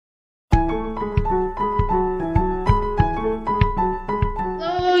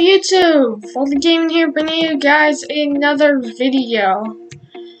YouTube? Foldy Gaming here, bringing you guys another video.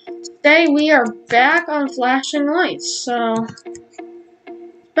 Today we are back on Flashing Lights. So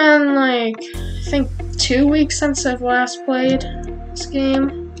it's been like I think 2 weeks since I've last played this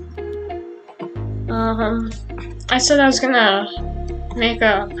game. I said I was gonna make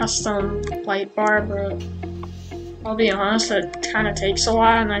a custom light bar, but I'll be honest, it kind of takes a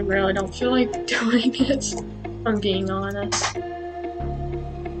while, and I really don't feel like doing it. If I'm being honest.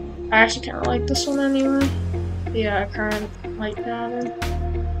 I actually kind of like this one anyway. The current light pattern.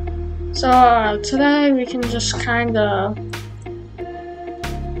 So today we can just kind of.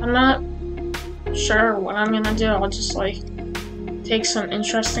 I'm not sure what I'm gonna do. I'll just like take some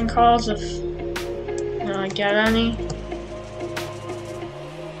interesting calls if I get any.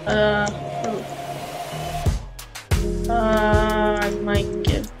 I might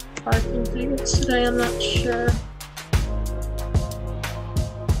get parking tickets today. I'm not sure.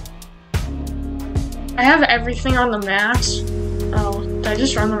 I have everything on the max. Oh, did I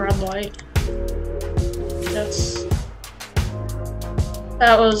just run the red light?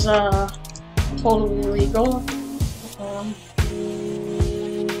 That was totally illegal.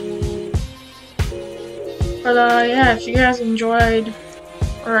 But yeah, if you guys enjoy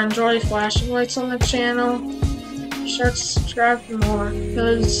flashing lights on the channel, be sure to subscribe for more,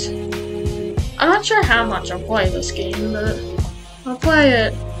 because I'm not sure how much I'll play this game, but I'll play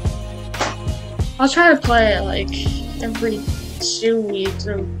it. I'll try to play it like every 2 weeks.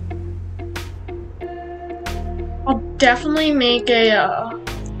 Or I'll definitely make a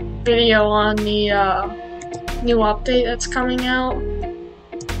video on the new update that's coming out.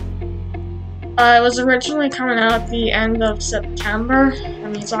 It was originally coming out at the end of September. I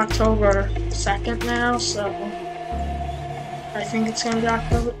mean, it's October 2nd now, so I think it's gonna be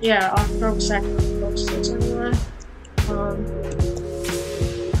October 2nd posted anyway.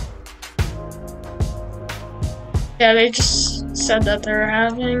 Yeah, they just said that they're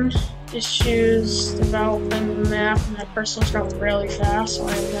having issues developing the map, and that person was going really fast, so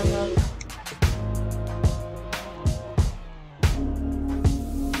I'm gonna.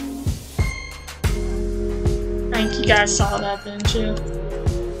 I think you guys saw that, didn't you?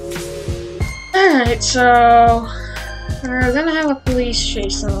 Alright, so we're gonna have a police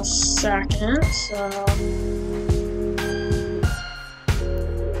chase in a second, so.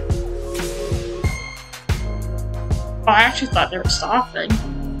 Oh, I actually thought they were stopping.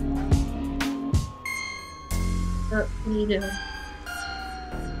 What are you doing?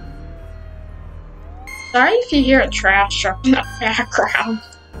 Sorry if you hear a trash truck in the background.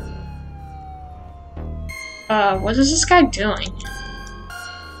 What is this guy doing?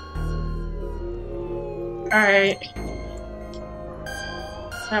 Alright.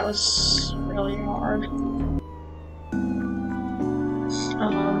 That was really hard.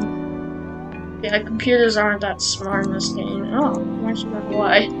 Yeah, computers aren't that smart in this game. Oh, I'm actually gonna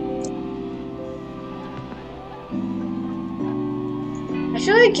lie. I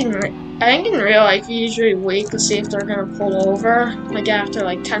feel like I think in real life you usually wait to see if they're gonna pull over, like after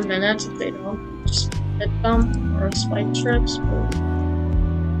like 10 minutes if they don't just hit them or spike trips. But...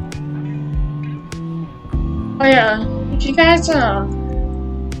 Oh yeah, if you guys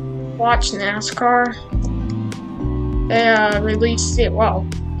watch NASCAR, they released it. Well,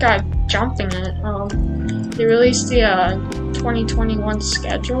 God. Jumping it. They released the 2021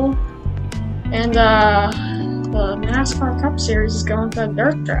 schedule, and the NASCAR Cup Series is going to a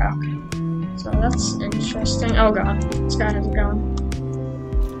dirt track, so that's interesting. Oh god, this guy has a gun.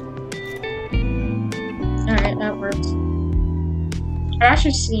 Alright, that worked. I've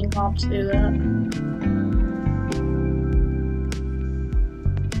actually seen cops do that.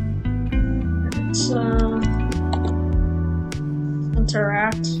 Let's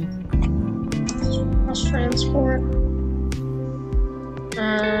interact. Transport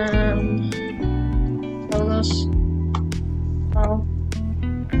and kill this. Oh,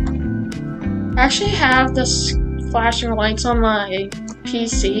 I actually have this flashing lights on my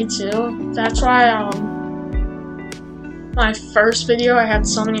PC too. That's why my first video I had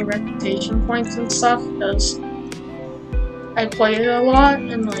so many reputation points and stuff, because I played it a lot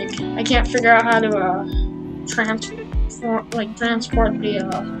and like I can't figure out how to transport the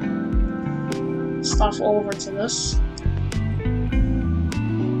stuff over to this.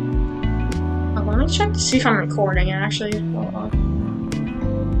 Let me check to see if I'm recording actually. Hold on.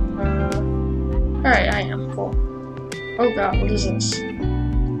 Alright, I am. Cool. Oh god, what is this?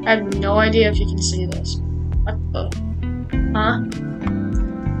 I have no idea if you can see this. What the? Huh?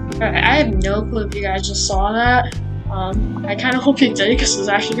 Alright, I have no clue if you guys just saw that. I kind of hope you did, because it's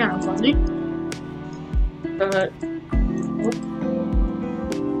actually kind of funny. But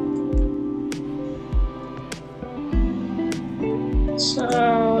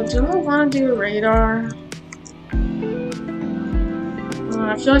So, do I want to do radar?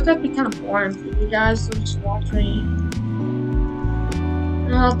 I feel like that'd be kind of boring for you guys to just watch me.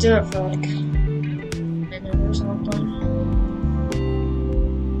 I'll do it for like a minute or something.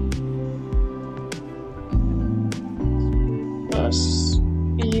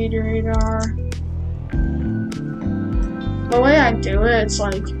 Speed radar. The way I do it, it's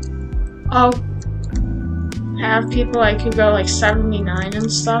like I'll have people like who go like 79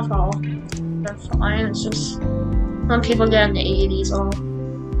 and stuff. They're fine. It's just when people get in the 80s, I'll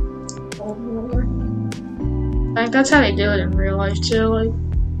over. I think that's how they do it in real life too. Like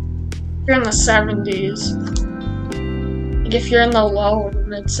if you're in the 70s, like if you're in the low or the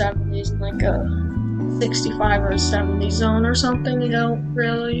mid 70s, in like a 65 or 70 zone or something, you don't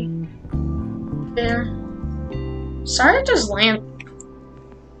really care. Sorry if there's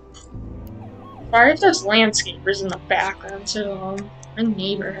landscapers in the background too. My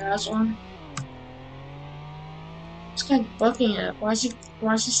neighbor has one. This guy looking at it. Why is he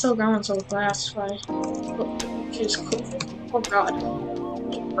still going so fast? He's cool. Oh god.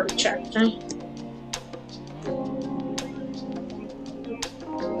 Already checked me.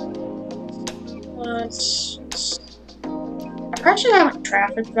 I probably should have a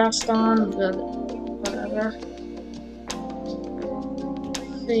traffic vest on, but whatever.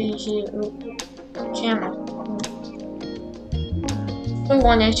 See here. Camera. The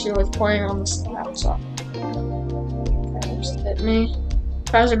one issue with playing on this laptop. Okay, just hit me.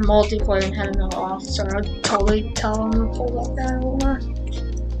 If I was in multiplayer and had another officer, I'd totally tell him to pull that guy over.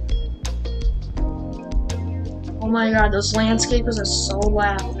 Oh my god, those landscapers are so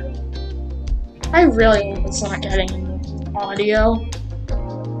loud. I really hope it's not getting in the audio,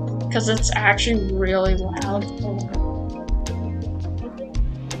 because it's actually really loud.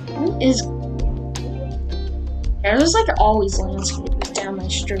 Who is... There's like always landscapers down my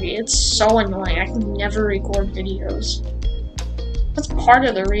street. It's so annoying. I can never record videos. That's part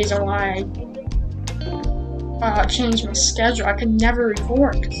of the reason why I changed my schedule. I could never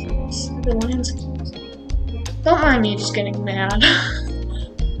record because the landscapers. Don't mind me just getting mad.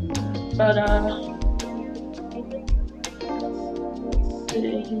 But,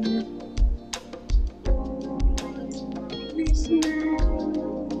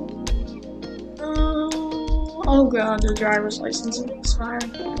 oh god, the driver's license is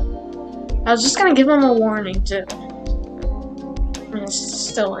expired. I was just gonna give him a warning too. I mean, I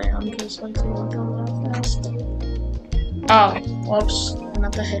still am, because like, they weren't going that fast. Oh, whoops, I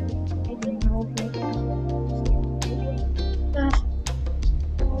meant to hit.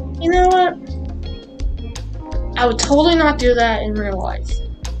 You know what? I would totally not do that in real life.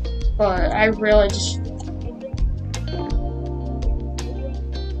 But I really just...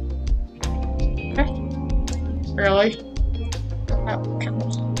 Okay. Really? Oh, come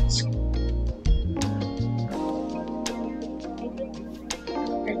on.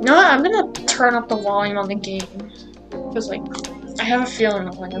 You know what? I'm gonna turn up the volume on the game. Because, like, I have a feeling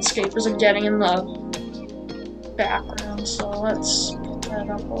the landscapers are getting in the background, so let's put that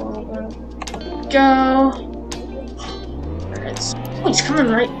up a little bit. Go. Oh, he's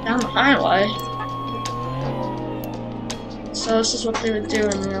coming right down the highway. So this is what they would do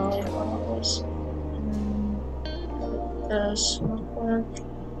in real life. This real quick.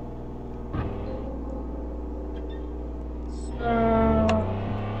 So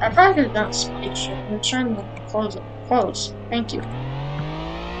I probably could have done a spike shift. We're trying to close it. Close. Thank you.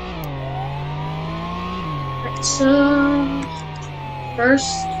 Right, so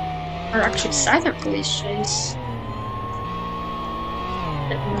first, or actually second police chase.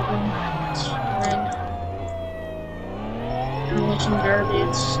 It's fine. Demolition Derby,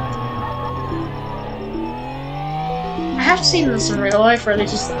 it's... I have seen this in real life where they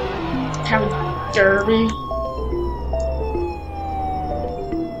just have a derby.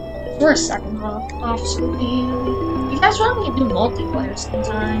 For a second officer. You guys want me to do multiplayer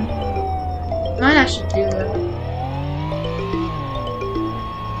sometime? I might actually do that.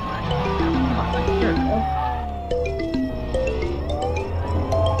 Here we go.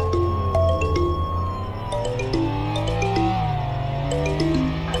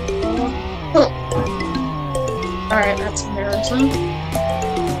 Alright, that's embarrassing.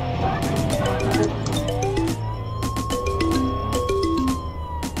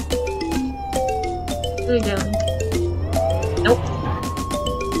 What are we doing? Nope.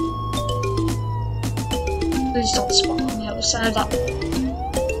 Please don't spawn on the other side.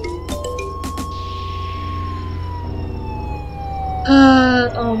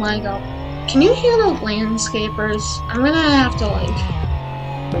 Oh my god. Can you hear the landscapers? I'm gonna have to, like...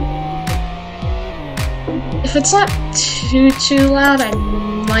 If it's not too loud, I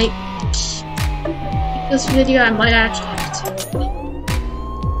might keep this video. I might actually have to.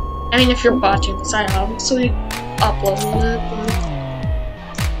 I mean, if you're watching this, I obviously uploaded it, but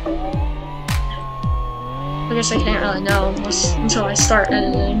I guess I can't really know until I start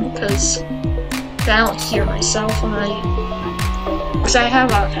editing, because I don't hear myself when because I have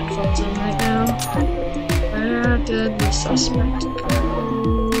headphones in right now. Where did the suspect go?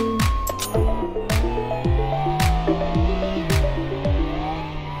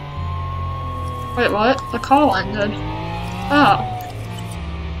 Wait, what? The call ended. Oh.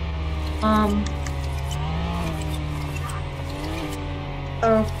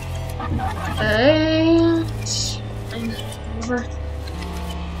 Okay. Over.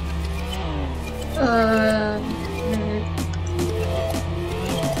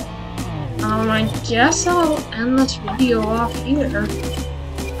 I guess I'll end this video off here.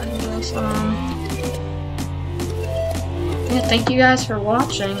 I guess, yeah, thank you guys for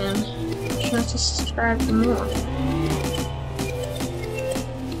watching, and make sure to subscribe for more.